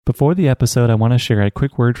Before the episode, I want to share a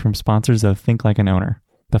quick word from sponsors of Think Like an Owner.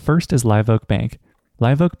 The first is Live Oak Bank.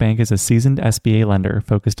 Live Oak Bank is a seasoned SBA lender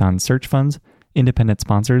focused on search funds, independent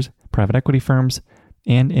sponsors, private equity firms,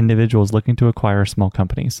 and individuals looking to acquire small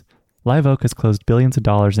companies. Live Oak has closed billions of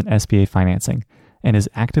dollars in SBA financing and is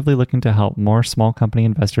actively looking to help more small company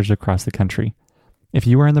investors across the country. If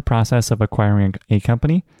you are in the process of acquiring a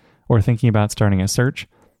company or thinking about starting a search,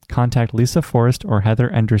 contact Lisa Forrest or Heather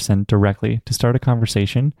Enderson directly to start a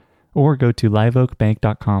conversation, or go to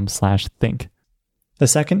liveoakbank.com/think. The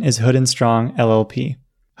second is Hood & Strong, LLP.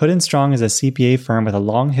 Hood & Strong is a CPA firm with a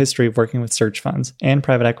long history of working with search funds and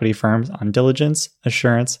private equity firms on diligence,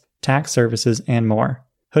 assurance, tax services, and more.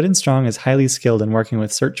 Hood & Strong is highly skilled in working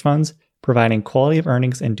with search funds, providing quality of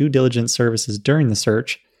earnings and due diligence services during the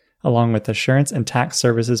search, along with assurance and tax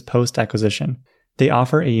services post-acquisition. They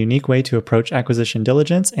offer a unique way to approach acquisition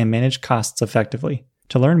diligence and manage costs effectively.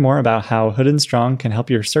 To learn more about how Hood & Strong can help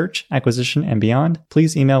your search, acquisition, and beyond,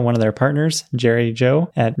 please email one of their partners, Jerry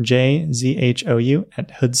Joe, at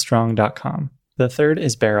jzhou@hoodstrong.com. The third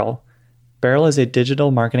is Barrel. Barrel is a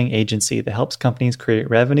digital marketing agency that helps companies create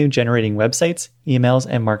revenue-generating websites, emails,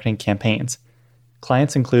 and marketing campaigns.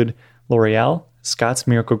 Clients include L'Oreal, Scotts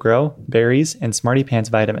Miracle-Gro, Berries, and Smarty Pants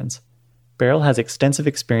Vitamins. Barrel has extensive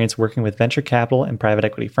experience working with venture capital and private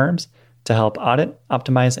equity firms to help audit,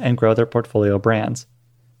 optimize, and grow their portfolio brands.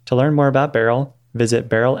 To learn more about Barrel, visit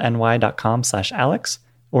barrelny.com/Alex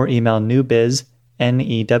or email newbiz,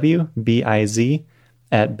 NEWBIZ,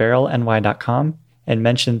 at barrelny.com and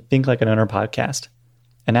mention Think Like an Owner podcast.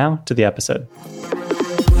 And now to the episode.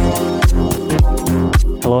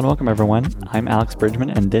 Hello and welcome, everyone. I'm Alex Bridgman,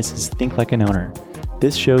 and this is Think Like an Owner.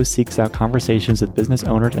 This show seeks out conversations with business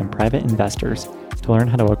owners and private investors to learn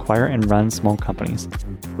how to acquire and run small companies,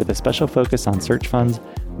 with a special focus on search funds,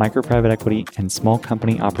 micro-private equity, and small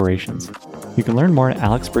company operations. You can learn more at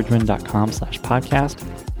alexbridgman.com/podcast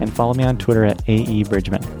and follow me on Twitter at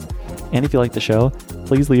AEBridgman. And if you like the show,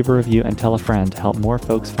 please leave a review and tell a friend to help more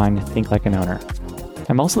folks find Think Like an Owner.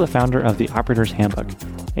 I'm also the founder of The Operator's Handbook,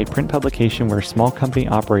 a print publication where small company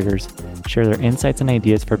operators share their insights and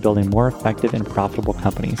ideas for building more effective and profitable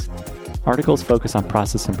companies. Articles focus on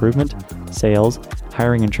process improvement, sales,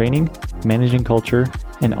 hiring and training, managing culture,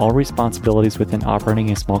 and all responsibilities within operating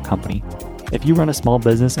a small company. If you run a small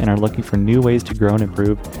business and are looking for new ways to grow and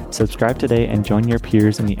improve, subscribe today and join your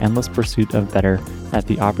peers in the endless pursuit of better at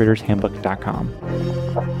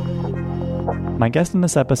theoperatorshandbook.com. My guest in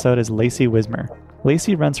this episode is Lacey Wismer.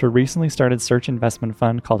 Lacey runs her recently started search investment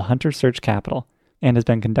fund called Hunter Search Capital and has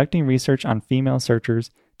been conducting research on female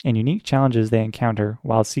searchers and unique challenges they encounter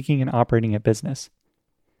while seeking and operating a business.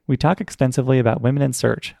 We talk extensively about women in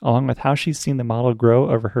search, along with how she's seen the model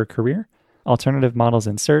grow over her career, alternative models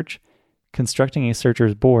in search, constructing a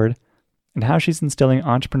searcher's board, and how she's instilling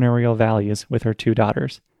entrepreneurial values with her two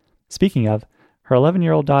daughters. Speaking of, her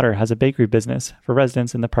 11-year-old daughter has a bakery business for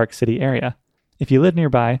residents in the Park City area. If you live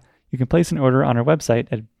nearby, you can place an order on her website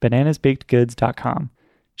at bananasbakedgoods.com.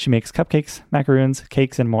 She makes cupcakes, macaroons,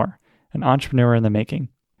 cakes, and more. An entrepreneur in the making.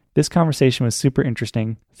 This conversation was super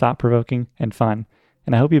interesting, thought-provoking, and fun,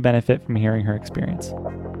 and I hope you benefit from hearing her experience.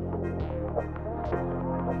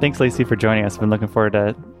 Thanks, Lacey, for joining us. I've been looking forward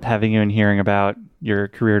to having you and hearing about your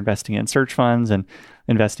career investing in search funds and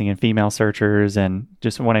investing in female searchers, and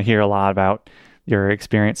just want to hear a lot about your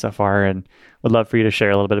experience so far, and would love for you to share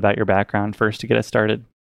a little bit about your background first to get us started.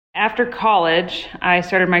 After college, I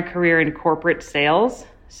started my career in corporate sales.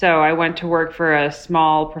 So I went to work for a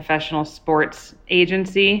small professional sports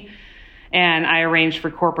agency, and I arranged for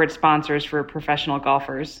corporate sponsors for professional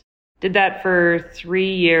golfers. Did that for 3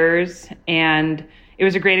 years, and it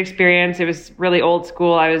was a great experience. It was really old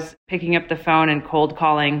school. I was picking up the phone and cold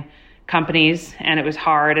calling companies, and it was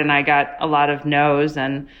hard, and I got a lot of no's.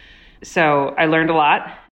 And so I learned a lot,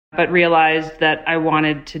 but realized that I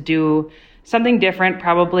wanted to do something different,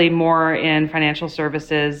 probably more in financial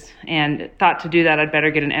services, and thought to do that I'd better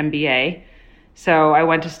get an MBA. So I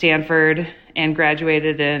went to Stanford and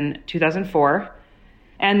graduated in 2004.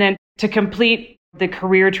 And then to complete the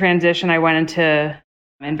career transition, I went into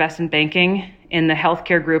investment banking in the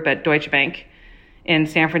healthcare group at Deutsche Bank in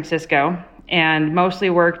San Francisco, and mostly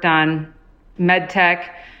worked on med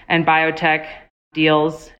tech and biotech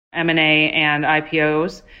deals, M&A and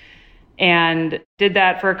IPOs. And did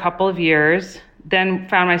that for a couple of years, then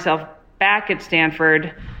found myself back at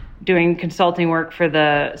Stanford doing consulting work for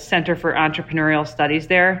the Center for Entrepreneurial Studies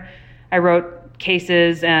there. I wrote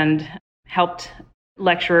cases and helped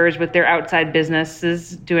lecturers with their outside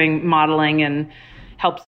businesses doing modeling, and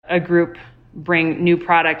helped a group bring new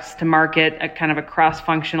products to market, a kind of a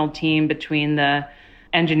cross-functional team between the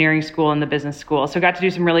engineering school and the business school. So I got to do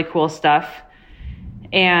some really cool stuff.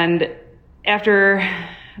 And after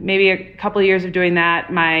maybe a couple of years of doing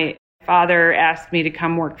that, my father asked me to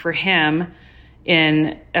come work for him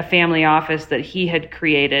in a family office that he had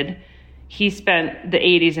created. He spent the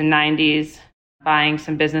 80s and 90s buying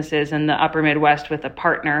some businesses in the upper Midwest with a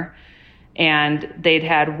partner. And they'd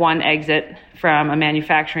had one exit from a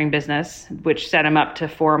manufacturing business, which set him up to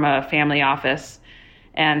form a family office.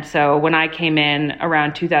 And so when I came in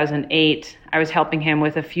around 2008, I was helping him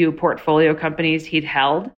with a few portfolio companies he'd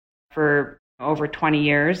held for over 20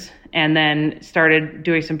 years, and then started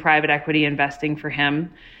doing some private equity investing for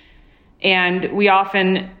him. And we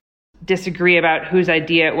often disagree about whose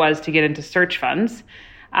idea it was to get into search funds.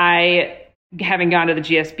 I, having gone to the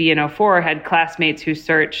GSB in '04, had classmates who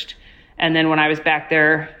searched. And then when I was back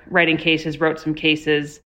there writing cases, wrote some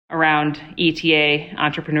cases around ETA,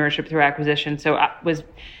 entrepreneurship through acquisition. So I was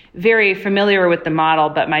very familiar with the model,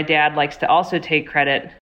 but my dad likes to also take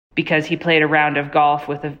credit because he played a round of golf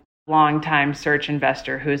with a longtime search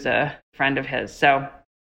investor who's a friend of his. So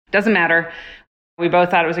it doesn't matter. We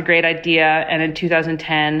both thought it was a great idea. And in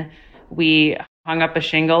 2010, we hung up a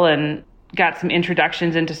shingle and got some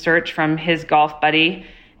introductions into search from his golf buddy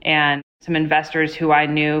and some investors who I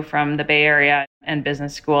knew from the Bay Area and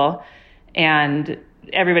business school. And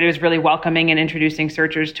everybody was really welcoming and introducing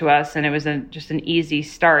searchers to us. And it was just an easy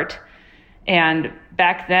start. And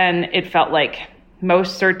back then, it felt like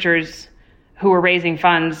most searchers who were raising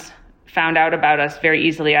funds found out about us very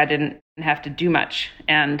easily. I didn't have to do much.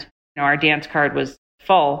 And our dance card was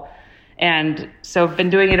full. And so I've been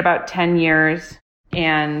doing it about 10 years.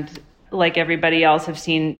 And like everybody else, have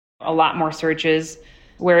seen a lot more searches.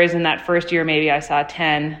 Whereas in that first year, maybe I saw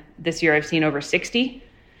 10. This year, I've seen over 60.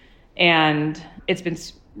 And it's been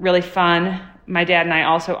really fun. My dad and I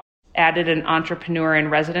also added an entrepreneur in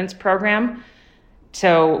residence program.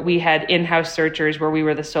 So we had in-house searchers where we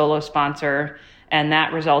were the solo sponsor, and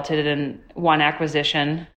that resulted in one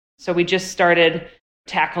acquisition. So we just started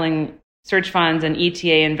tackling search funds and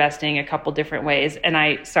ETA investing a couple different ways. And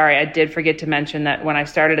I did forget to mention that when I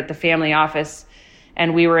started at the family office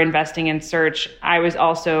and we were investing in search, I was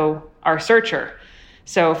also our searcher.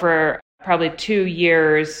 So for probably 2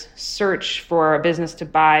 years, search for a business to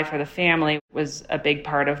buy for the family was a big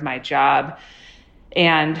part of my job.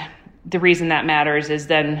 And the reason that matters is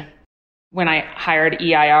then when I hired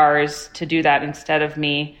EIRs to do that instead of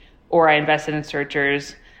me, or I invested in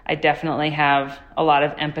searchers, I definitely have a lot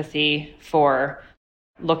of empathy for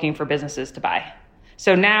looking for businesses to buy.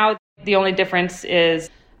 So now the only difference is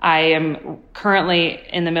I am currently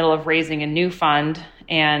in the middle of raising a new fund,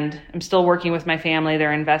 and I'm still working with my family.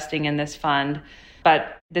 They're investing in this fund,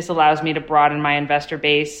 but this allows me to broaden my investor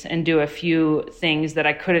base and do a few things that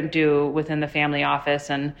I couldn't do within the family office.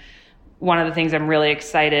 And one of the things I'm really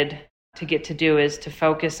excited to get to do is to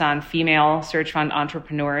focus on female search fund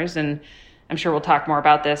entrepreneurs. And I'm sure we'll talk more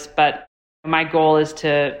about this, but my goal is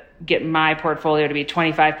to get my portfolio to be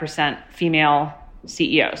 25% female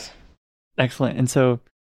CEOs. Excellent. And so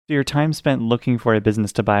your time spent looking for a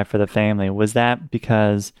business to buy for the family, was that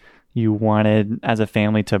because you wanted as a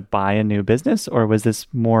family to buy a new business, or was this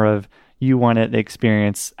more of you wanted the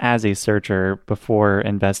experience as a searcher before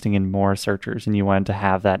investing in more searchers and you wanted to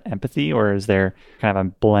have that empathy, or is there kind of a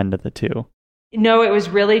blend of the two? No, it was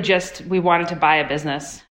really just we wanted to buy a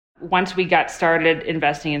business. Once we got started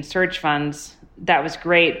investing in search funds, that was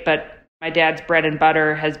great, but my dad's bread and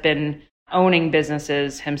butter has been owning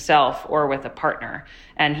businesses himself or with a partner.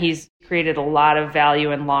 And he's created a lot of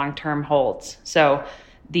value in long-term holds. So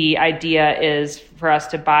the idea is for us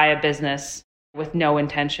to buy a business with no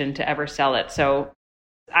intention to ever sell it. So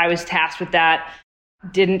I was tasked with that,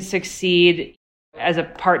 didn't succeed as a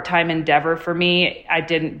part-time endeavor for me. I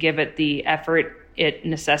didn't give it the effort it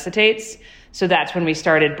necessitates. So that's when we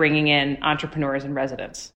started bringing in entrepreneurs in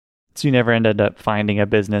residence. So you never ended up finding a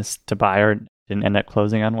business to buy or didn't end up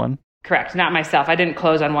closing on one? Correct. Not myself. I didn't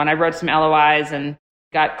close on one. I wrote some LOIs and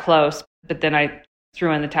got close, but then I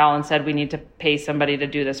threw in the towel and said, we need to pay somebody to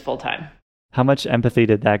do this full time. How much empathy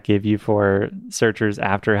did that give you for searchers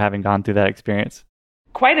after having gone through that experience?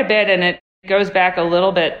 Quite a bit. And it goes back a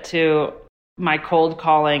little bit to my cold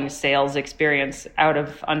calling sales experience out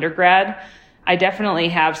of undergrad. I definitely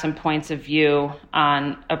have some points of view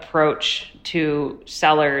on approach to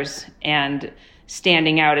sellers and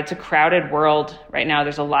standing out. It's a crowded world right now.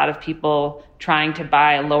 There's a lot of people trying to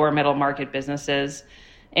buy lower middle market businesses.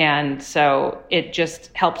 And so it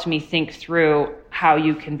just helped me think through how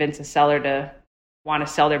you convince a seller to want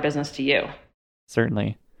to sell their business to you.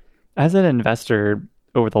 Certainly. As an investor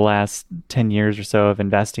over the last 10 years or so of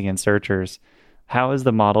investing in searchers, How has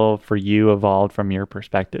the model for you evolved from your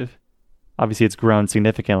perspective? Obviously, it's grown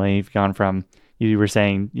significantly. You've gone from, you were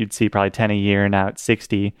saying you'd see probably 10 a year, now it's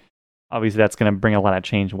 60. Obviously, that's going to bring a lot of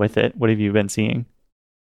change with it. What have you been seeing?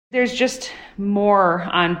 There's just more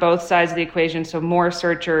on both sides of the equation, so more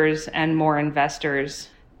searchers and more investors.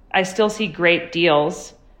 I still see great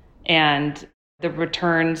deals, and the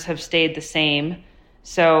returns have stayed the same.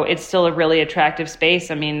 So it's still a really attractive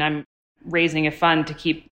space. I mean, I'm raising a fund to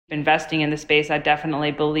keep investing in the space. I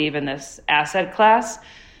definitely believe in this asset class.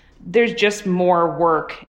 There's just more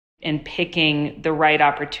work in picking the right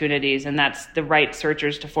opportunities, and that's the right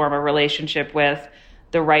searchers to form a relationship with,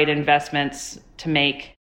 the right investments to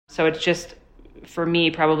make. So it's just, for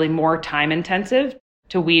me, probably more time intensive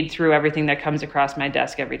to weed through everything that comes across my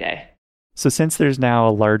desk every day. So since there's now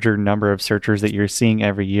a larger number of searchers that you're seeing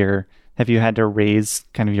every year, have you had to raise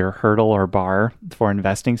kind of your hurdle or bar for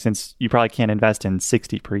investing, since you probably can't invest in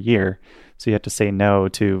 60 per year? So you have to say no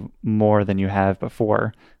to more than you have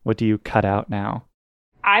before. What do you cut out now?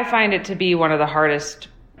 I find it to be one of the hardest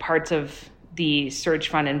parts of the search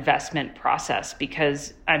fund investment process,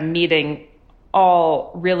 because I'm meeting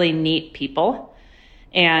all really neat people,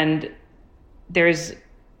 and there's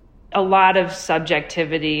a lot of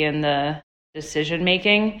subjectivity in the decision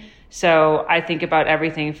making. So I think about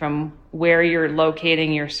everything from where you're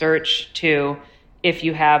locating your search to if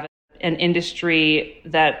you have an industry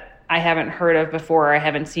that I haven't heard of before, or I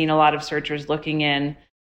haven't seen a lot of searchers looking in.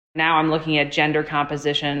 Now I'm looking at gender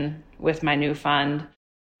composition with my new fund,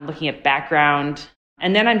 I'm looking at background,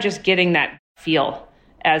 and then I'm just getting that feel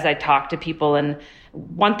as I talk to people. And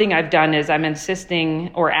one thing I've done is I'm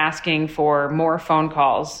insisting or asking for more phone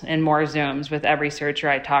calls and more Zooms with every searcher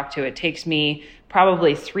I talk to. It takes me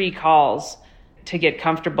probably 3 calls to get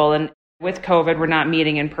comfortable. And with COVID, we're not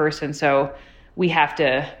meeting in person, so we have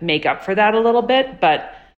to make up for that a little bit.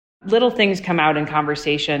 But little things come out in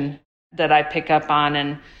conversation that I pick up on,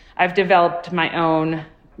 and I've developed my own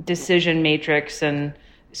decision matrix and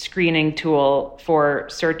screening tool for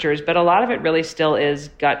searchers, but a lot of it really still is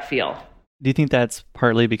gut feel. Do you think that's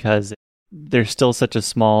partly because there's still such a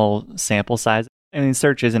small sample size? I mean,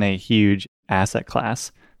 search isn't a huge asset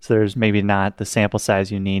class, so there's maybe not the sample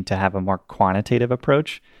size you need to have a more quantitative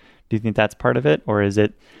approach. Do you think that's part of it? Or is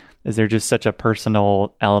there just such a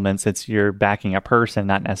personal element since you're backing a person,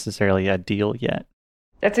 not necessarily a deal yet?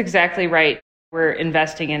 That's exactly right. We're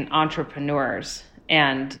investing in entrepreneurs,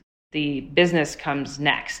 and the business comes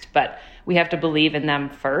next, but we have to believe in them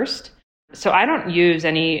first. So I don't use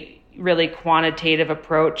any really quantitative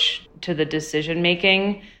approach to the decision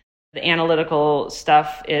making. The analytical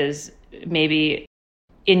stuff is maybe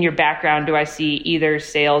in your background, do I see either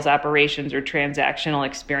sales operations or transactional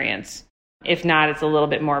experience? If not, it's a little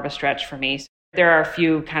bit more of a stretch for me. There are a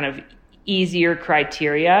few kind of easier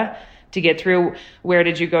criteria to get through. Where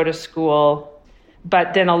did you go to school?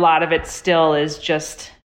 But then a lot of it still is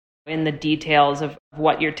just in the details of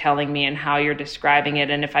what you're telling me and how you're describing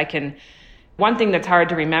it. And if I can, one thing that's hard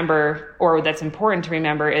to remember, or that's important to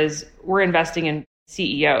remember, is we're investing in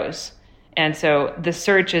CEOs. And so the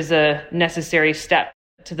search is a necessary step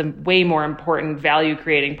to the way more important value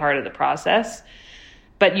creating part of the process.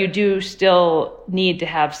 But you do still need to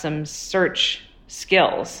have some search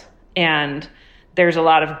skills. And there's a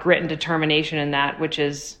lot of grit and determination in that, which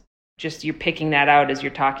is just you're picking that out as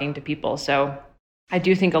you're talking to people. So I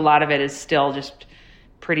do think a lot of it is still just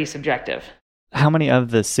pretty subjective. How many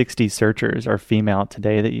of the 60 searchers are female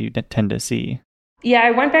today that you tend to see? Yeah,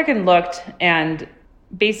 I went back and looked, and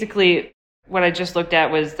basically what I just looked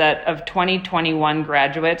at was that of 2021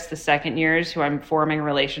 graduates, the second years who I'm forming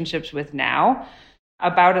relationships with now,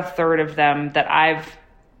 about a third of them that I've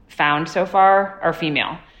found so far are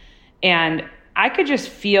female. And I could just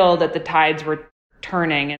feel that the tides were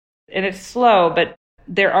turning. And it's slow, but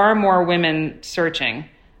there are more women searching,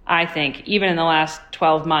 I think, even in the last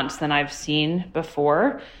 12 months than I've seen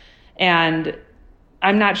before. And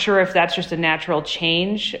I'm not sure if that's just a natural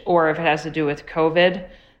change or if it has to do with COVID,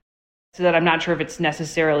 so that I'm not sure if it's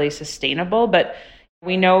necessarily sustainable. But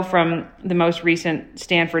we know from the most recent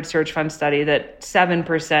Stanford Search Fund study that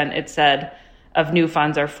 7%, it said, of new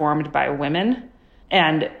funds are formed by women.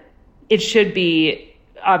 And it should be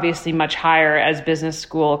obviously much higher, as business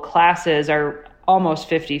school classes are almost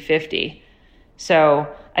 50-50.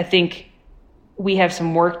 So I think we have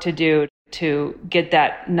some work to do to get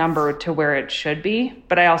that number to where it should be.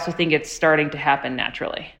 But I also think it's starting to happen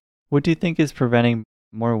naturally. What do you think is preventing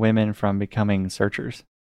more women from becoming searchers?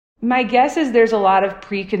 My guess is there's a lot of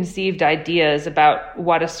preconceived ideas about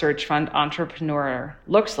what a search fund entrepreneur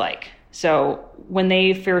looks like. So when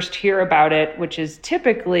they first hear about it, which is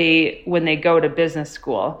typically when they go to business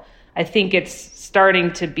school, I think it's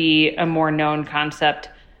starting to be a more known concept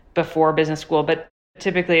before business school, but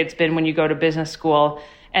typically it's been when you go to business school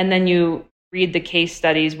and then you read the case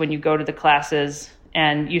studies when you go to the classes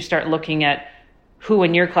and you start looking at who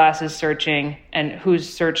in your class is searching and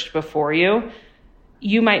who's searched before you.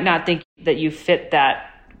 You might not think that you fit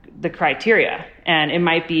the criteria. And it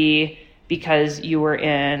might be because you were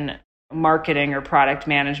in marketing or product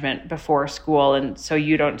management before school. And so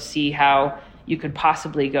you don't see how you could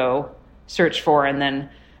possibly go search for and then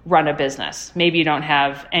run a business. Maybe you don't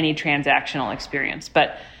have any transactional experience.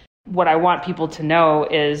 But what I want people to know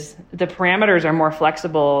is the parameters are more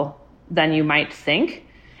flexible than you might think.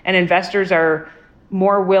 And investors are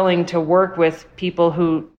more willing to work with people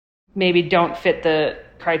who maybe don't fit the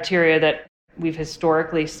criteria that we've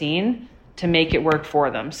historically seen to make it work for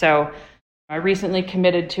them. So I recently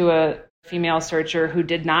committed to a female searcher who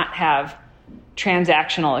did not have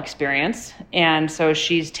transactional experience. And so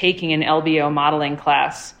she's taking an LBO modeling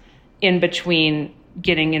class in between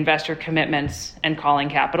getting investor commitments and calling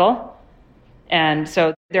capital. And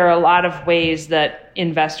so there are a lot of ways that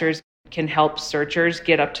investors can help searchers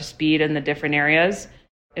get up to speed in the different areas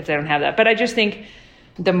if they don't have that. But I just think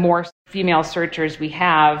the more female searchers we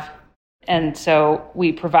have, and so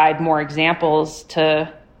we provide more examples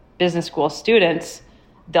to business school students,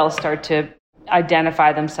 they'll start to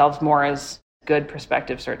identify themselves more as good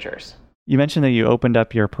prospective searchers. You mentioned that you opened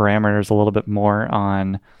up your parameters a little bit more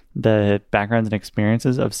on the backgrounds and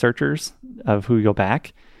experiences of searchers, of who you'll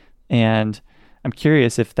back. And I'm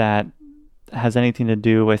curious if that has anything to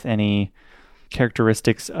do with any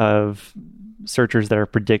characteristics of searchers that are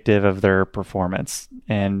predictive of their performance.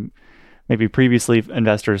 And maybe previously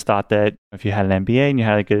investors thought that if you had an MBA and you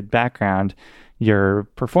had a good background, your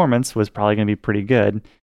performance was probably going to be pretty good.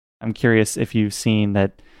 I'm curious if you've seen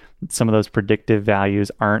that some of those predictive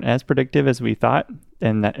values aren't as predictive as we thought.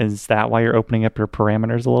 And is that why you're opening up your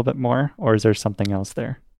parameters a little bit more? Or is there something else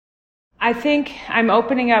there? I think I'm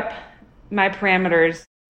opening up my parameters,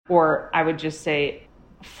 or I would just say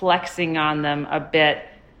flexing on them a bit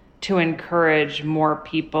to encourage more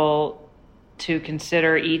people to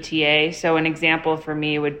consider ETA. So an example for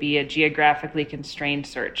me would be a geographically constrained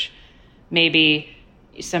search. Maybe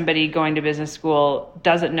somebody going to business school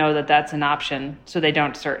doesn't know that that's an option, so they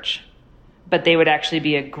don't search. But they would actually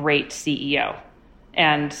be a great CEO.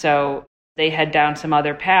 And so they head down some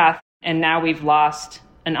other path, and now we've lost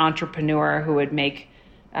an entrepreneur who would make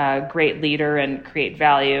a great leader and create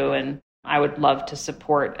value, and I would love to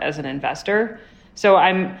support as an investor. So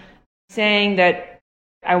I'm saying that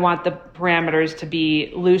I want the parameters to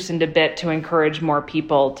be loosened a bit to encourage more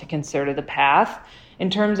people to consider the path. In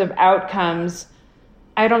terms of outcomes,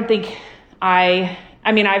 I don't think I've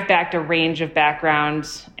backed a range of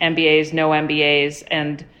backgrounds, MBAs, no MBAs,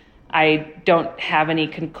 and I don't have any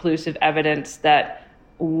conclusive evidence that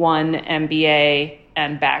one MBA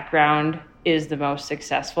and background is the most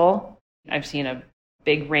successful. I've seen a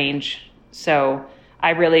big range, so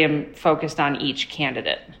I really am focused on each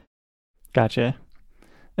candidate. Gotcha.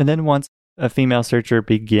 And then once a female searcher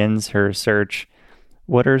begins her search,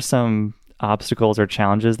 what are some obstacles or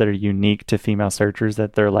challenges that are unique to female searchers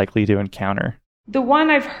that they're likely to encounter? The one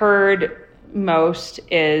I've heard most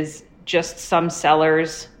is just some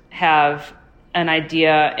sellers have an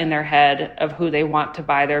idea in their head of who they want to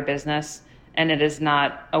buy their business, and it is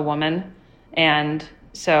not a woman. And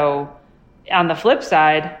so on the flip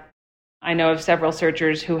side, I know of several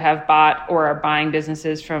searchers who have bought or are buying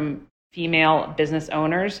businesses from female business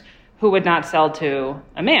owners who would not sell to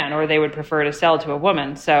a man, or they would prefer to sell to a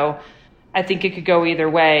woman. So I think it could go either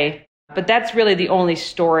way. But that's really the only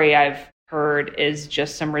story I've heard, is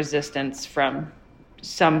just some resistance from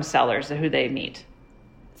some sellers who they meet.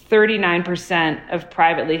 39% of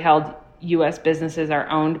privately held U.S. businesses are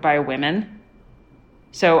owned by women.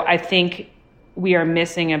 So I think we are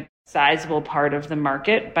missing a sizable part of the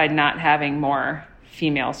market by not having more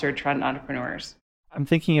female search fund entrepreneurs. I'm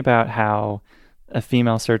thinking about how a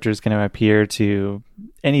female searcher is going to appear to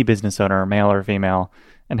any business owner, male or female,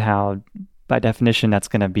 and how by definition that's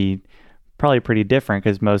going to be probably pretty different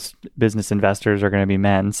because most business investors are going to be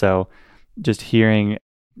men. So just hearing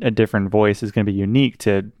a different voice is going to be unique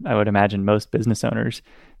to, I would imagine, most business owners.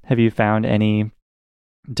 Have you found any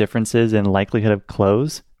differences in likelihood of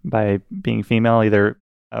close by being female, either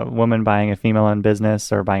a woman buying a female-owned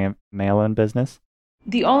business or buying a male-owned business?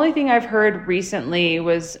 The only thing I've heard recently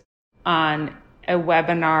was on a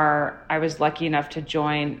webinar I was lucky enough to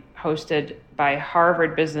join, hosted by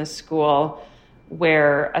Harvard Business School,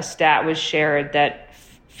 where a stat was shared that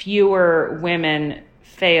fewer women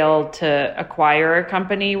fail to acquire a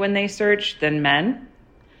company when they search than men.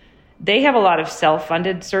 They have a lot of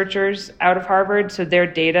self-funded searchers out of Harvard, so their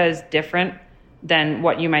data is different than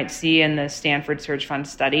what you might see in the Stanford Search Fund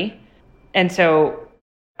study. And so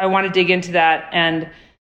I want to dig into that. And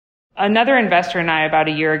another investor and I, about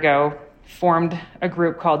a year ago, formed a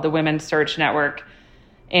group called the Women's Search Network.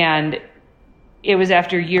 And it was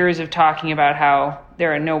after years of talking about how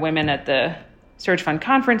there are no women at the search fund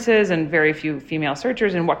conferences and very few female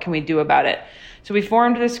searchers, and what can we do about it? So we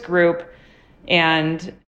formed this group,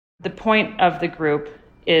 and the point of the group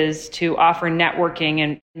is to offer networking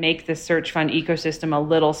and make the search fund ecosystem a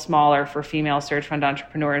little smaller for female search fund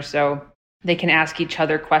entrepreneurs, so they can ask each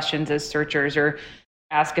other questions as searchers, or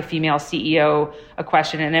ask a female CEO a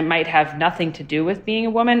question, and it might have nothing to do with being a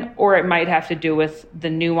woman, or it might have to do with the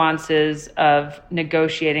nuances of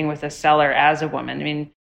negotiating with a seller as a woman. I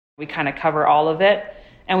mean, we kind of cover all of it,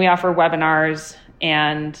 and we offer webinars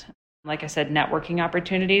and, like I said, networking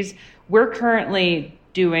opportunities. We're currently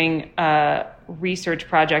doing a research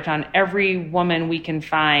project on every woman we can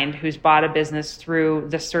find who's bought a business through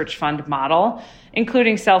the search fund model,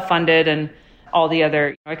 including self-funded and all the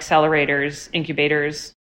other accelerators,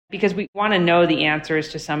 incubators, because we want to know the answers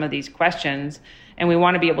to some of these questions, and we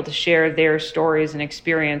want to be able to share their stories and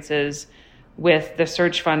experiences with the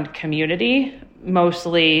search fund community,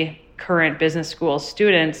 mostly current business school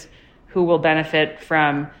students who will benefit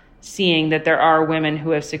from seeing that there are women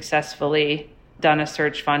who have successfully done a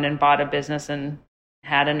search fund and bought a business and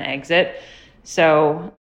had an exit.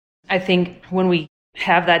 So I think when we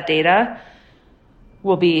have that data,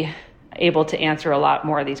 we'll be able to answer a lot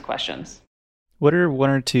more of these questions. What are one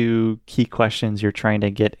or two key questions you're trying to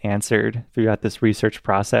get answered throughout this research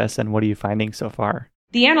process, and what are you finding so far?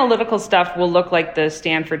 The analytical stuff will look like the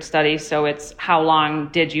Stanford study. So it's how long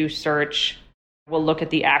did you search? We'll look at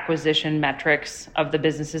the acquisition metrics of the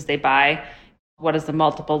businesses they buy. What does the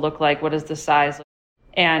multiple look like? What is the size look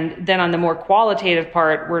like? And then on the more qualitative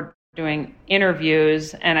part, we're doing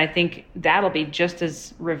interviews, and I think that'll be just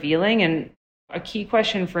as revealing. And a key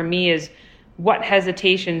question for me is, what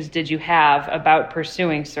hesitations did you have about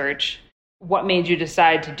pursuing search? What made you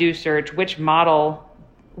decide to do search? Which model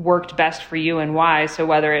worked best for you and why? So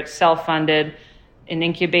whether it's self-funded, an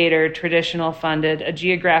incubator, traditional funded, a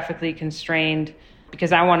geographically constrained,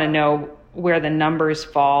 because I want to know where the numbers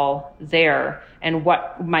fall there and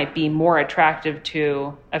what might be more attractive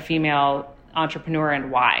to a female entrepreneur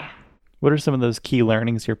and why. What are some of those key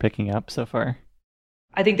learnings you're picking up so far?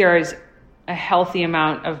 I think there is a healthy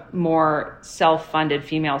amount of more self-funded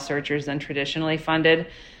female searchers than traditionally funded.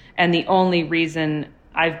 And the only reason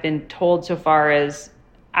I've been told so far is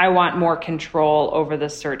I want more control over the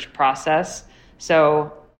search process.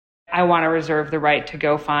 So I want to reserve the right to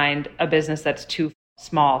go find a business that's too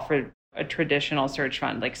small for a traditional search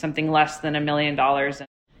fund, like something less than $1 million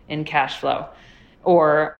in cash flow.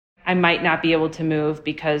 Or I might not be able to move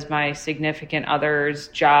because my significant other's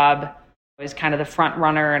job is kind of the front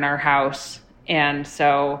runner in our house. And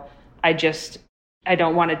so I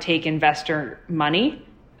don't want to take investor money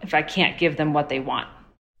if I can't give them what they want.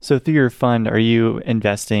 So through your fund, are you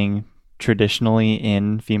investing traditionally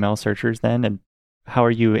in female searchers then? And how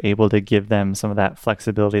are you able to give them some of that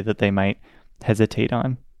flexibility that they might hesitate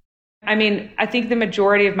on? I mean, I think the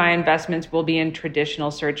majority of my investments will be in traditional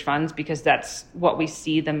search funds because that's what we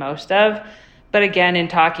see the most of. But again, in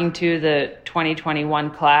talking to the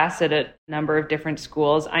 2021 class at a number of different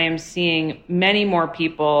schools, I am seeing many more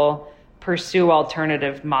people pursue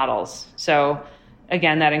alternative models. So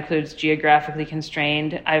again, that includes geographically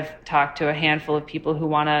constrained. I've talked to a handful of people who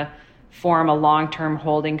want to form a long-term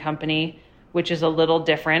holding company, which is a little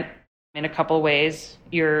different in a couple ways.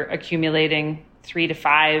 You're accumulating 3 to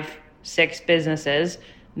 5, 6 businesses,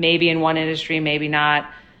 maybe in one industry, maybe not.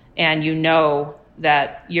 And you know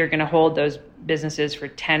that you're going to hold those businesses for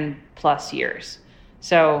 10 plus years.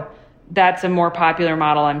 So that's a more popular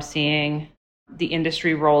model I'm seeing. The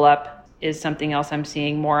industry roll-up is something else I'm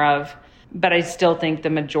seeing more of. But I still think the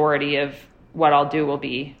majority of what I'll do will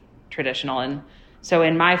be traditional. And so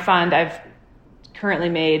in my fund, I've currently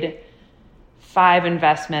made 5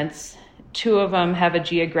 investments. 2 of them have a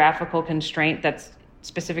geographical constraint that's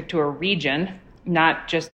specific to a region, not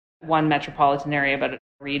just one metropolitan area, but a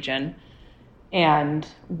region. And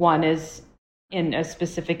 1 is in a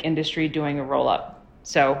specific industry doing a roll-up.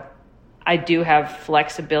 So I do have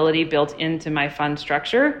flexibility built into my fund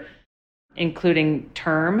structure, including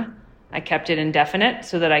term. I kept it indefinite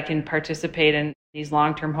so that I can participate in these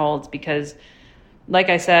long-term holds because, like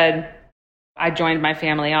I said, I joined my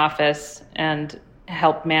family office and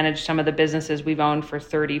helped manage some of the businesses we've owned for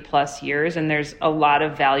 30 plus years. And there's a lot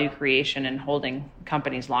of value creation in holding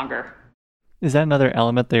companies longer. Is that another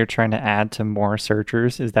element that you're trying to add to more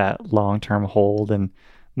searchers? Is that long-term hold and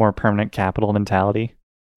more permanent capital mentality?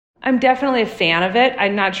 I'm definitely a fan of it.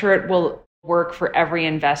 I'm not sure it will work for every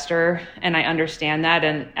investor, and I understand that.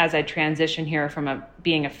 And as I transition here from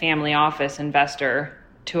being a family office investor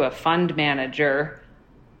to a fund manager,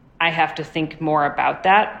 I have to think more about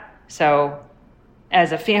that. So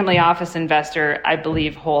as a family office investor, I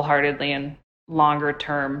believe wholeheartedly in longer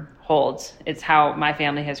term holds. It's how my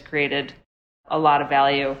family has created a lot of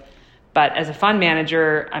value. But as a fund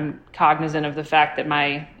manager, I'm cognizant of the fact that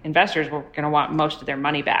my investors were going to want most of their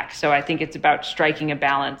money back. So I think it's about striking a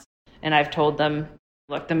balance. And I've told them,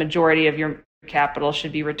 look, the majority of your capital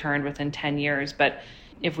should be returned within 10 years. But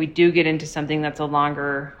if we do get into something that's a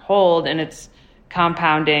longer hold and it's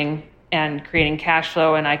compounding and creating cash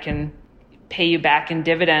flow and I can pay you back in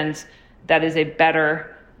dividends, that is a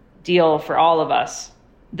better deal for all of us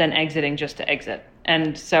than exiting just to exit.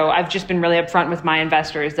 And so I've just been really upfront with my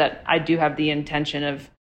investors that I do have the intention of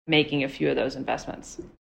making a few of those investments.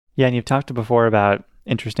 Yeah, and you've talked before about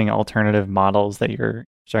interesting alternative models that you're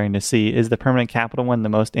starting to see. Is the permanent capital one the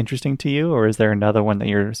most interesting to you, or is there another one that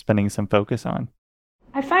you're spending some focus on?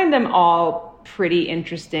 I find them all pretty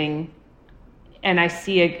interesting, and I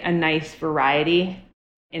see a nice variety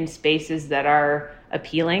in spaces that are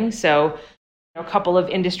appealing. So a couple of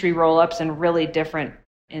industry roll-ups in really different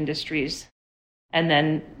industries. And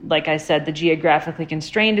then, like I said, the geographically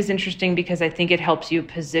constrained is interesting because I think it helps you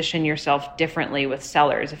position yourself differently with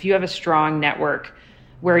sellers. If you have a strong network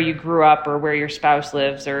where you grew up or where your spouse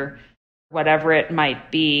lives or whatever it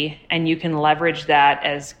might be, and you can leverage that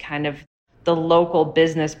as kind of the local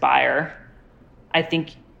business buyer, I think,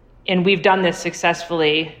 and we've done this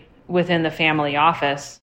successfully within the family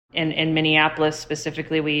office. In Minneapolis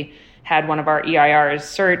specifically, we had one of our EIRs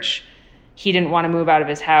search. He didn't want to move out of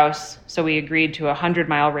his house, so we agreed to a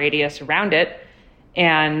 100-mile radius around it.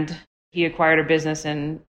 And he acquired a business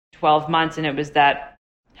in 12 months, and it was that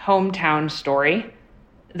hometown story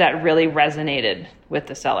that really resonated with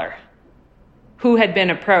the seller, who had been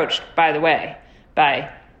approached, by the way, by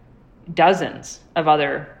dozens of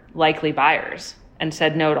other likely buyers and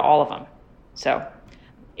said no to all of them. So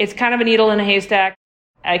it's kind of a needle in a haystack.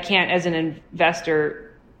 I can't, as an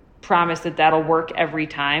investor, promise that that'll work every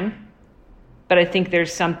time. But I think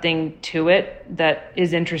there's something to it that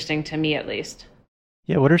is interesting to me, at least.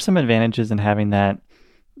 Yeah, what are some advantages in having that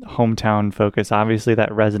hometown focus? Obviously,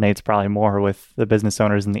 that resonates probably more with the business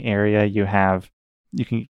owners in the area. You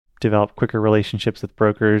can develop quicker relationships with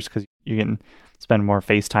brokers because you can spend more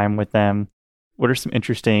face time with them. What are some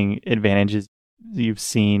interesting advantages you've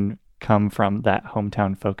seen come from that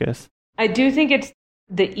hometown focus? I do think it's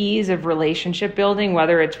the ease of relationship building,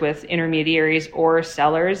 whether it's with intermediaries or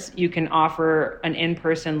sellers. You can offer an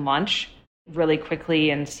in-person lunch really quickly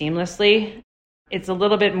and seamlessly. It's a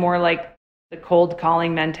little bit more like the cold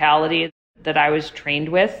calling mentality that I was trained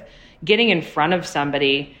with. Getting in front of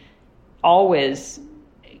somebody always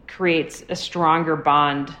creates a stronger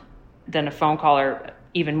bond than a phone call or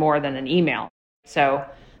even more than an email. So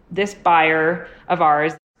this buyer of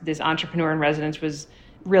ours, this entrepreneur in residence, was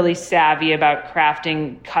really savvy about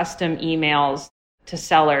crafting custom emails to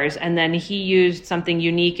sellers. And then he used something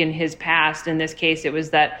unique in his past. In this case, it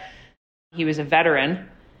was that he was a veteran.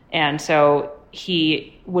 And so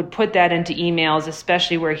he would put that into emails,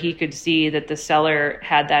 especially where he could see that the seller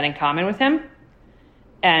had that in common with him.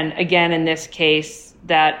 And again, in this case,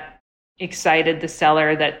 that excited the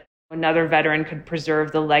seller that another veteran could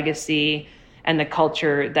preserve the legacy and the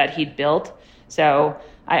culture that he'd built. So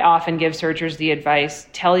I often give searchers the advice,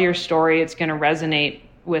 tell your story. It's going to resonate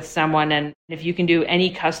with someone. And if you can do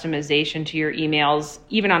any customization to your emails,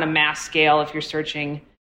 even on a mass scale, if you're searching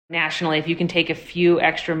nationally, if you can take a few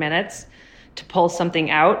extra minutes to pull something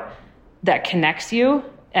out that connects you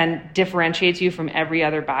and differentiates you from every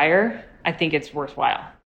other buyer, I think it's worthwhile.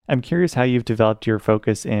 I'm curious how you've developed your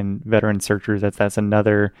focus in veteran searchers. That's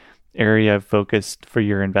another area of focus for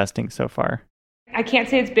your investing so far. I can't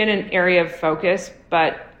say it's been an area of focus,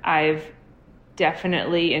 but I've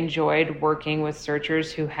definitely enjoyed working with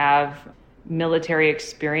searchers who have military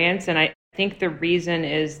experience. And I think the reason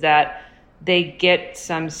is that they get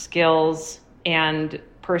some skills and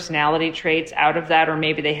personality traits out of that, or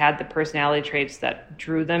maybe they had the personality traits that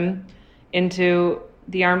drew them into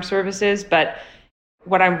the armed services. But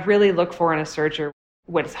what I really look for in a searcher,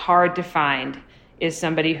 what's hard to find, is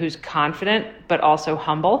somebody who's confident but also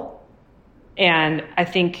humble. And I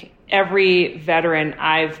think every veteran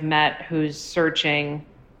I've met who's searching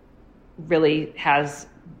really has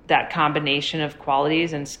that combination of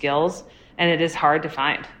qualities and skills, and it is hard to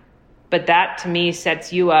find. But that, to me,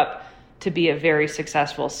 sets you up to be a very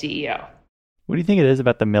successful CEO. What do you think it is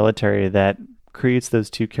about the military that creates those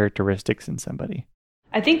two characteristics in somebody?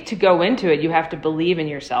 I think to go into it, you have to believe in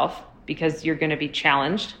yourself because you're going to be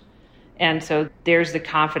challenged. And so there's the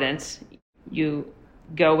confidence. You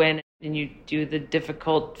go in and you do the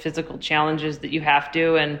difficult physical challenges that you have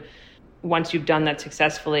to. And once you've done that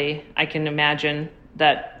successfully, I can imagine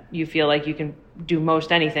that you feel like you can do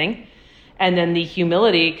most anything. And then the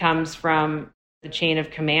humility comes from the chain of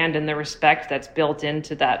command and the respect that's built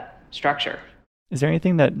into that structure. Is there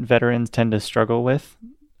anything that veterans tend to struggle with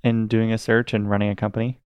in doing a search and running a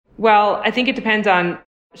company? Well, I think it depends on,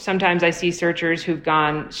 sometimes I see searchers who've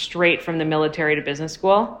gone straight from the military to business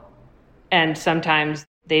school, and sometimes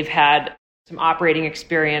they've had some operating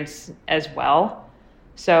experience as well.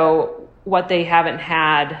 So what they haven't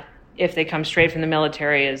had if they come straight from the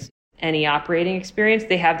military is any operating experience.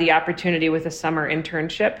 They have the opportunity with a summer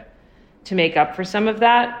internship to make up for some of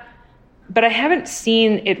that. But I haven't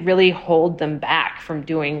seen it really hold them back from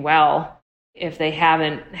doing well if they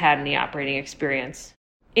haven't had any operating experience.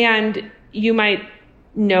 And you might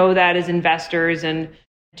know that as investors and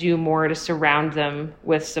do more to surround them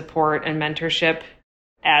with support and mentorship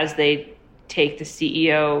as they take the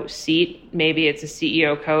CEO seat. Maybe it's a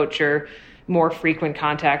CEO coach or more frequent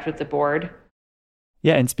contact with the board.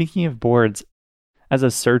 Yeah, and speaking of boards, as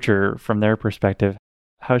a searcher, from their perspective,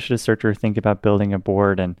 how should a searcher think about building a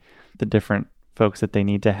board and the different folks that they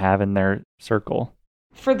need to have in their circle?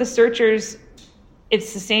 For the searchers,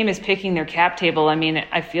 it's the same as picking their cap table. I mean,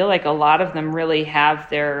 I feel like a lot of them really have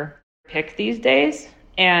their pick these days.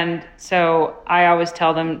 And so I always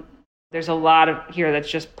tell them there's a lot of here that's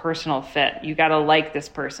just personal fit. You got to like this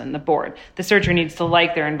person, the board. The searcher needs to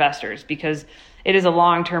like their investors because it is a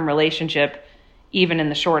long-term relationship. Even in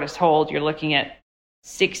the shortest hold, you're looking at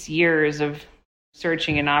 6 years of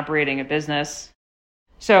searching and operating a business.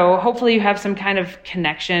 So hopefully you have some kind of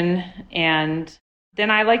connection. And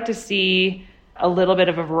then I like to see a little bit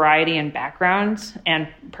of a variety in backgrounds and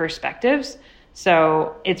perspectives.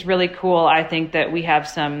 So it's really cool, I think, that we have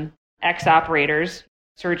some ex-operators,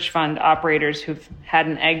 search fund operators who've had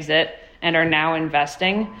an exit and are now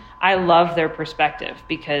investing. I love their perspective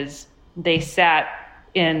because they sat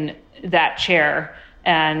in that chair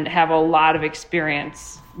and have a lot of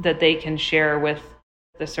experience that they can share with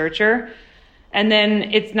the searcher. And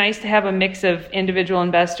then it's nice to have a mix of individual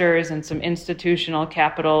investors and some institutional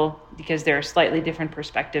capital because there are slightly different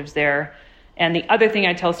perspectives there. And the other thing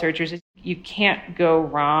I tell searchers is you can't go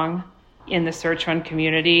wrong in the search fund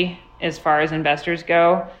community as far as investors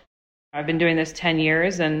go. I've been doing this 10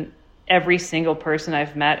 years and every single person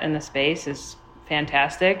I've met in the space is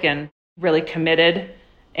fantastic and really committed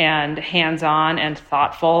and hands-on and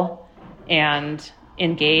thoughtful and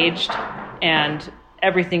engaged and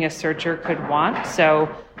everything a searcher could want. So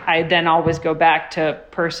I then always go back to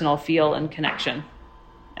personal feel and connection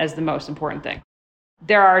as the most important thing.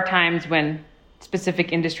 There are times when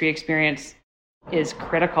specific industry experience is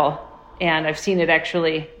critical, and I've seen it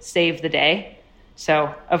actually save the day.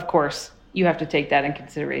 So, of course, you have to take that in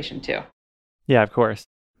consideration too. Yeah, of course.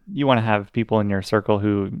 You want to have people in your circle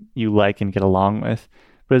who you like and get along with.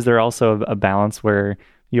 But is there also a balance where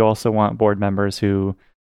you also want board members who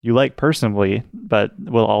you like personally, but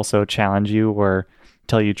will also challenge you or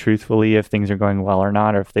tell you truthfully if things are going well or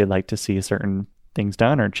not, or if they'd like to see certain things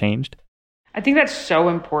done or changed? I think that's so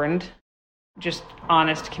important. Just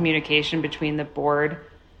honest communication between the board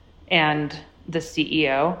and the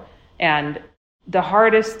CEO. And the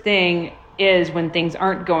hardest thing is when things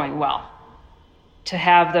aren't going well, to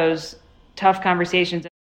have those tough conversations.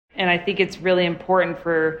 And I think it's really important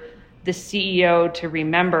for the CEO to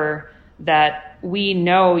remember that we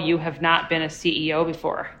know you have not been a CEO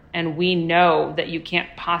before, and we know that you can't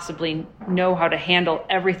possibly know how to handle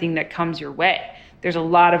everything that comes your way. There's a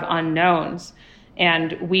lot of unknowns,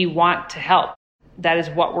 and we want to help. That is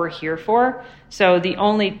what we're here for. So the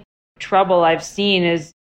only trouble I've seen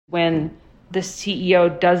is when the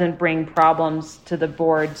CEO doesn't bring problems to the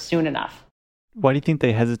board soon enough. Why do you think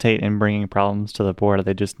they hesitate in bringing problems to the board? Are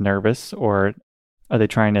they just nervous, or are they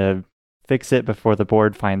trying to fix it before the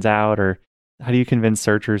board finds out? Or how do you convince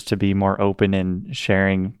searchers to be more open in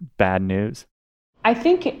sharing bad news? I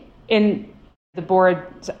think in the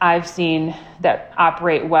boards I've seen that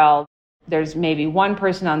operate well, there's maybe one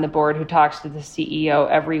person on the board who talks to the CEO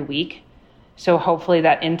every week. So hopefully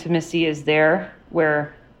that intimacy is there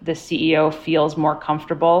where the CEO feels more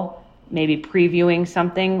comfortable maybe previewing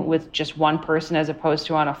something with just one person as opposed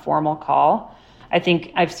to on a formal call. I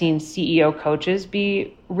think I've seen CEO coaches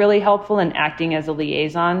be really helpful in acting as a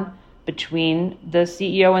liaison between the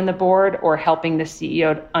CEO and the board, or helping the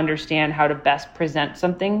CEO understand how to best present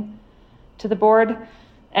something to the board.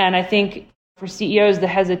 And I think For CEOs, the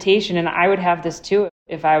hesitation, and I would have this too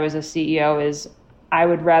if I was a CEO, is I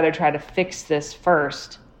would rather try to fix this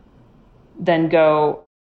first than go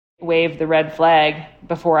wave the red flag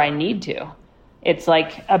before I need to. It's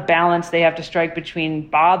like a balance they have to strike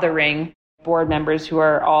between bothering board members who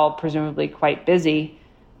are all presumably quite busy,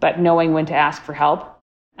 but knowing when to ask for help.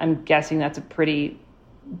 I'm guessing that's a pretty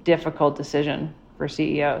difficult decision for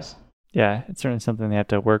CEOs. Yeah, it's certainly something they have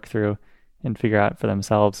to work through and figure out for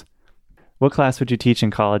themselves. What class would you teach in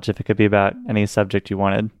college if it could be about any subject you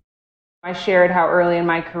wanted? I shared how early in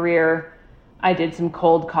my career I did some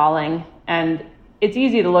cold calling, and it's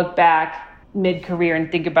easy to look back mid-career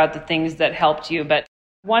and think about the things that helped you. But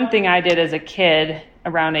one thing I did as a kid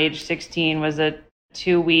around age 16 was a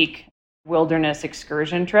 2-week wilderness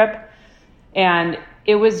excursion trip. And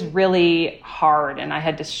it was really hard and I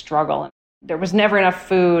had to struggle. There was never enough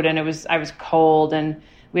food and I was cold, and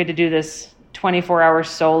we had to do this 24-hour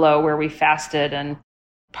solo where we fasted, and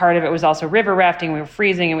part of it was also river rafting. We were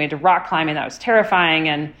freezing and we had to rock climb, and that was terrifying.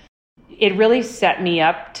 And it really set me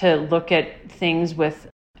up to look at things with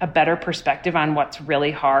a better perspective on what's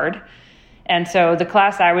really hard. And so the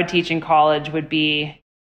class I would teach in college would be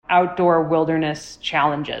outdoor wilderness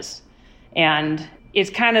challenges. And it's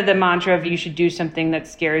kind of the mantra of you should do something that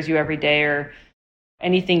scares you every day or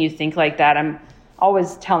anything you think like that. I'm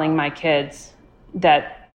always telling my kids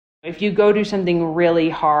that if you go do something really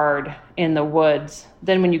hard in the woods,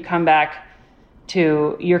 then when you come back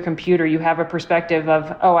to your computer, you have a perspective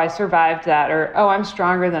of, oh, I survived that, or, oh, I'm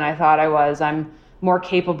stronger than I thought I was. I'm more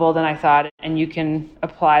capable than I thought. And you can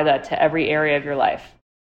apply that to every area of your life.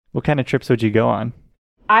 What kind of trips would you go on?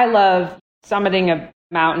 I love summiting a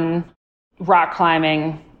mountain, rock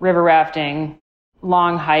climbing, river rafting,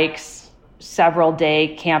 long hikes, several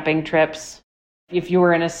day camping trips. If you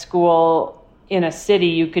were in a school in a city,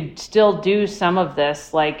 you could still do some of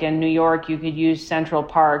this. Like in New York, you could use Central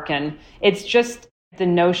Park. And it's just the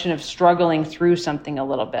notion of struggling through something a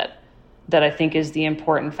little bit that I think is the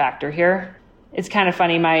important factor here. It's kind of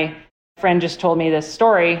funny. My friend just told me this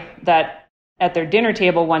story that at their dinner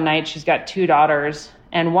table one night, she's got 2 daughters,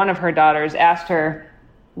 and one of her daughters asked her,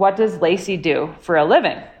 "What does Lacey do for a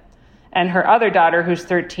living?" And her other daughter, who's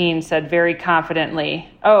 13, said very confidently,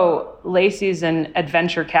 "Oh, Lacey's an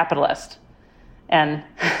adventure capitalist." And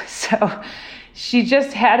so she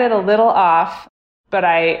just had it a little off, but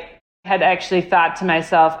I had actually thought to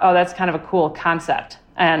myself, oh, that's kind of a cool concept.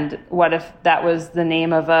 And what if that was the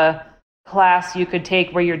name of a class you could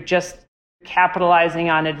take where you're just capitalizing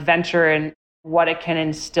on adventure and what it can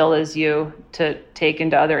instill as you to take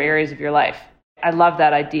into other areas of your life? I love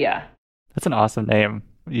that idea. That's an awesome name.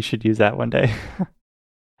 You should use that one day.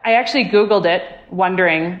 I actually Googled it,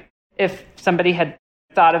 wondering if somebody had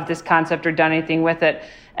thought of this concept or done anything with it.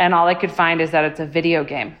 And all I could find is that it's a video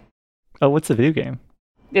game. Oh, what's the video game?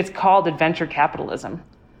 It's called Adventure Capitalism.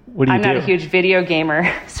 What do you do? I'm not a huge video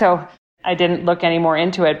gamer, so I didn't look any more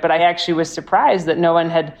into it. But I actually was surprised that no one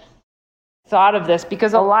had thought of this,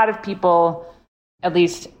 because a lot of people, at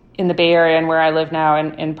least in the Bay Area and where I live now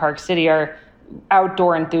in Park City, are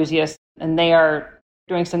outdoor enthusiasts, and they are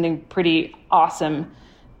doing something pretty awesome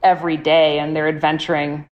every day, and they're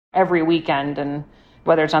adventuring every weekend, and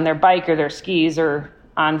whether it's on their bike or their skis or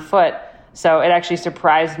on foot. So it actually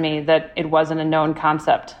surprised me that it wasn't a known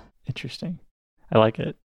concept. Interesting. I like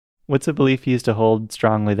it. What's a belief you used to hold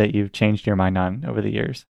strongly that you've changed your mind on over the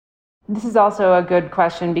years? This is also a good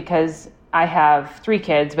question because I have 3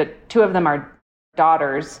 kids, but 2 of them are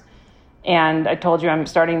daughters. And I told you I'm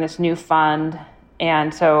starting this new fund.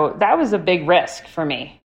 And so that was a big risk for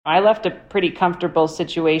me. I left a pretty comfortable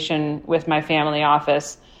situation with my family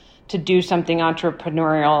office to do something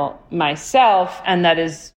entrepreneurial myself, and that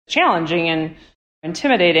is challenging and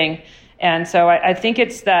intimidating. And so I think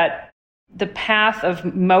it's that the path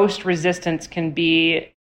of most resistance can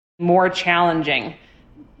be more challenging,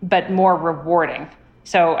 but more rewarding.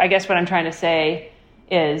 So I guess what I'm trying to say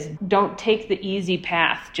is don't take the easy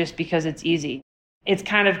path just because it's easy. It's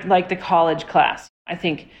kind of like the college class. I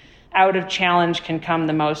think out of challenge can come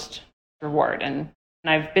the most reward. And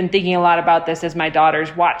I've been thinking a lot about this as my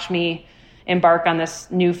daughters watch me embark on this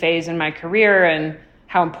new phase in my career, and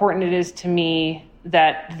how important it is to me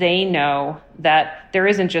that they know that there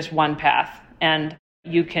isn't just one path, and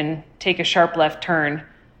you can take a sharp left turn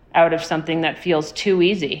out of something that feels too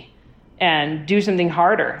easy and do something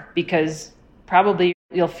harder, because probably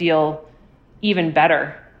you'll feel even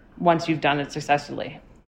better once you've done it successfully.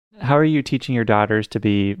 How are you teaching your daughters to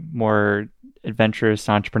be more adventurous,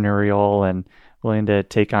 entrepreneurial, and willing to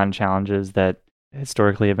take on challenges that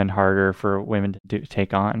historically have been harder for women to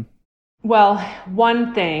take on? Well,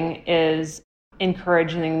 one thing is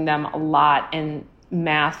encouraging them a lot in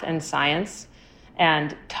math and science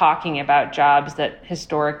and talking about jobs that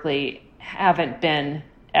historically haven't been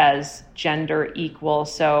as gender equal.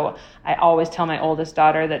 So I always tell my oldest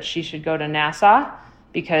daughter that she should go to NASA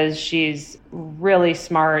because she's really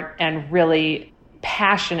smart and really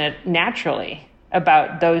passionate naturally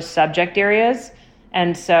about those subject areas.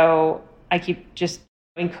 And so I keep just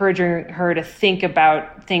encouraging her to think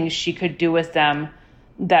about things she could do with them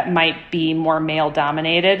that might be more male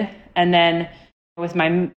dominated. And then with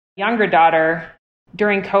my younger daughter,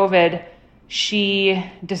 during COVID, she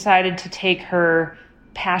decided to take her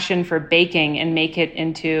passion for baking and make it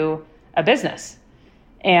into a business.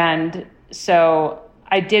 And so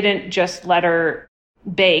I didn't just let her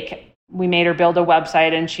bake. We made her build a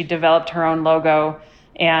website and she developed her own logo.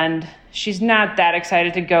 And she's not that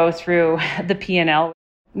excited to go through the P&L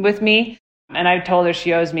with me. And I told her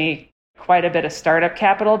she owes me quite a bit of startup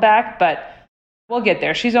capital back, but we'll get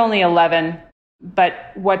there. She's only 11.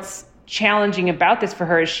 But what's challenging about this for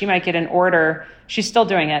her is she might get an order. She's still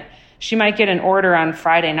doing it. She might get an order on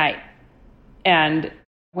Friday night. And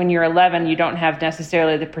when you're 11, you don't have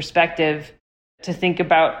necessarily the perspective to think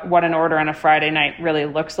about what an order on a Friday night really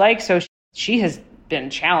looks like. So she has been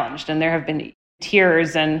challenged, and there have been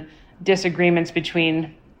tears and disagreements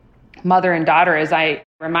between mother and daughter as I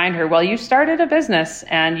remind her, well, you started a business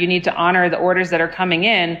and you need to honor the orders that are coming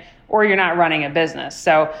in or you're not running a business.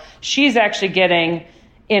 So she's actually getting,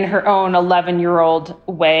 in her own 11-year-old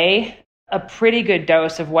way, a pretty good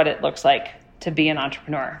dose of what it looks like to be an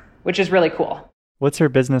entrepreneur, which is really cool. What's her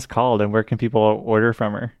business called and where can people order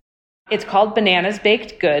from her? It's called Bananas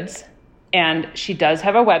Baked Goods, and she does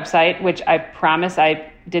have a website, which I promise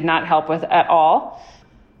I did not help with at all.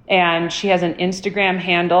 And she has an Instagram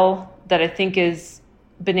handle that I think is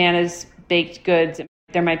Bananas Baked Goods.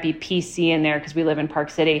 There might be PC in there because we live in Park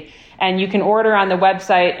City. And you can order on the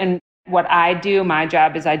website. And what I do, my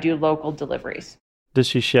job is I do local deliveries. Does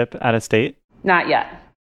she ship out of state? Not yet.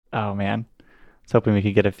 Oh, man. I was hoping we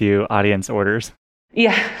could get a few audience orders.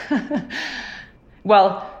 Yeah.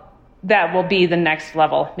 Well, that will be the next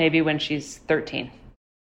level, maybe when she's 13.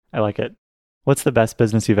 I like it. What's the best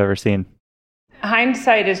business you've ever seen?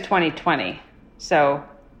 Hindsight is 20/20. So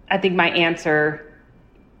I think my answer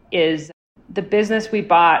is the business we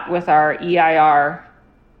bought with our EIR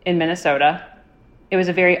in Minnesota. It was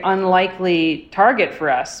a very unlikely target for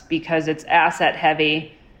us because it's asset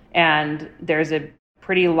heavy and there's a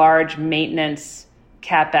pretty large maintenance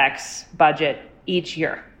CapEx budget each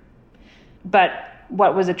year. But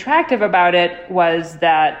what was attractive about it was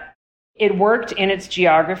that it worked in its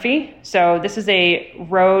geography. So this is a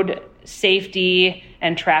road safety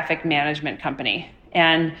and traffic management company.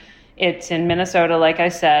 And it's in Minnesota, like I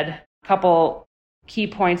said. A couple key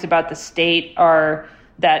points about the state are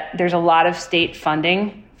that there's a lot of state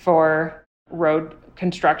funding for road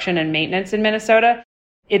construction and maintenance in Minnesota.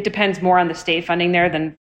 It depends more on the state funding there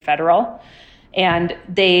than federal. And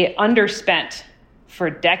they underspent for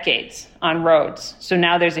decades on roads. So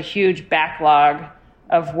now there's a huge backlog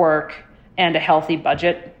of work and a healthy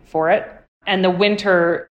budget for it. And the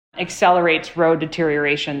winter accelerates road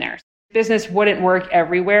deterioration there. Business wouldn't work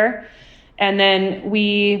everywhere. And then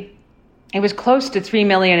it was close to $3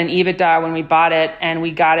 million in EBITDA when we bought it, and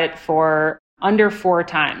we got it for under 4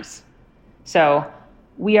 times. So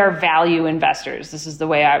we are value investors. This is the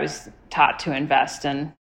way I was taught to invest.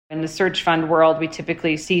 And in the search fund world, we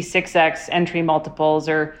typically see 6x entry multiples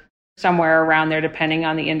or somewhere around there, depending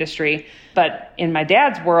on the industry. But in my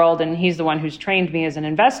dad's world, and he's the one who's trained me as an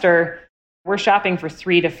investor, we're shopping for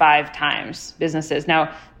 3 to 5 times businesses.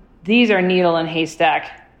 Now, these are needle and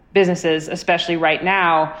haystack businesses, especially right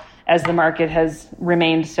now, as the market has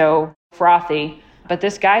remained so frothy. But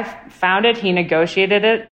this guy found it, he negotiated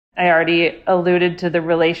it. I already alluded to the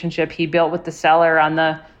relationship he built with the seller on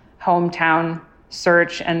the hometown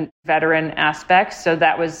search and veteran aspects. So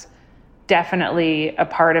that was definitely a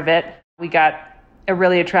part of it. We got a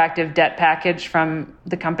really attractive debt package from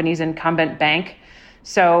the company's incumbent bank.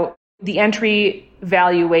 So the entry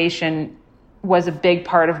valuation was a big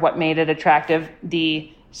part of what made it attractive.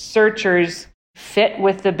 The searchers fit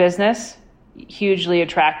with the business, hugely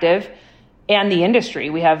attractive, and the industry.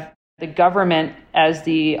 We have the government as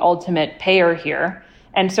the ultimate payer here.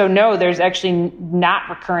 And so, no, there's actually not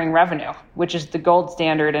recurring revenue, which is the gold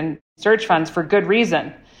standard in search funds for good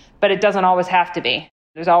reason. But it doesn't always have to be.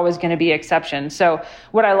 There's always going to be exceptions. So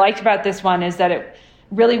what I liked about this one is that it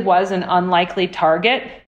really was an unlikely target,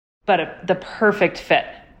 but the perfect fit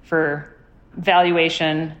for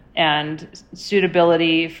valuation and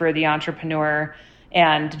suitability for the entrepreneur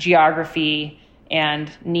and geography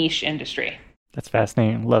and niche industry. That's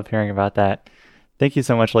fascinating. Love hearing about that. Thank you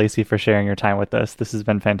so much, Lacey, for sharing your time with us. This has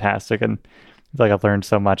been fantastic, and I feel like I've learned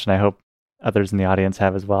so much, and I hope others in the audience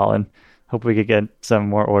have as well, and hope we could get some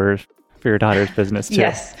more orders for your daughter's business too.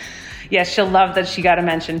 Yes, she'll love that she got a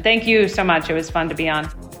mention. Thank you so much. It was fun to be on.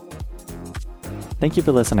 Thank you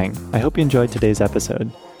for listening. I hope you enjoyed today's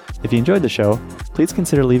episode. If you enjoyed the show, please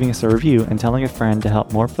consider leaving us a review and telling a friend to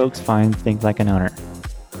help more folks find Think Like an Owner.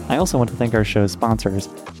 I also want to thank our show's sponsors,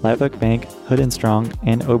 Live Oak Bank, Hood & Strong,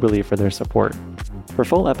 and Oberly for their support. For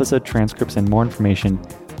full episode transcripts and more information,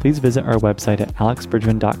 please visit our website at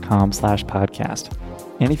alexbridgman.com/podcast.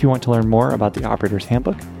 And if you want to learn more about the Operator's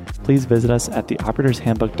Handbook, please visit us at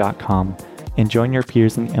theoperatorshandbook.com and join your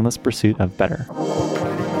peers in the endless pursuit of better.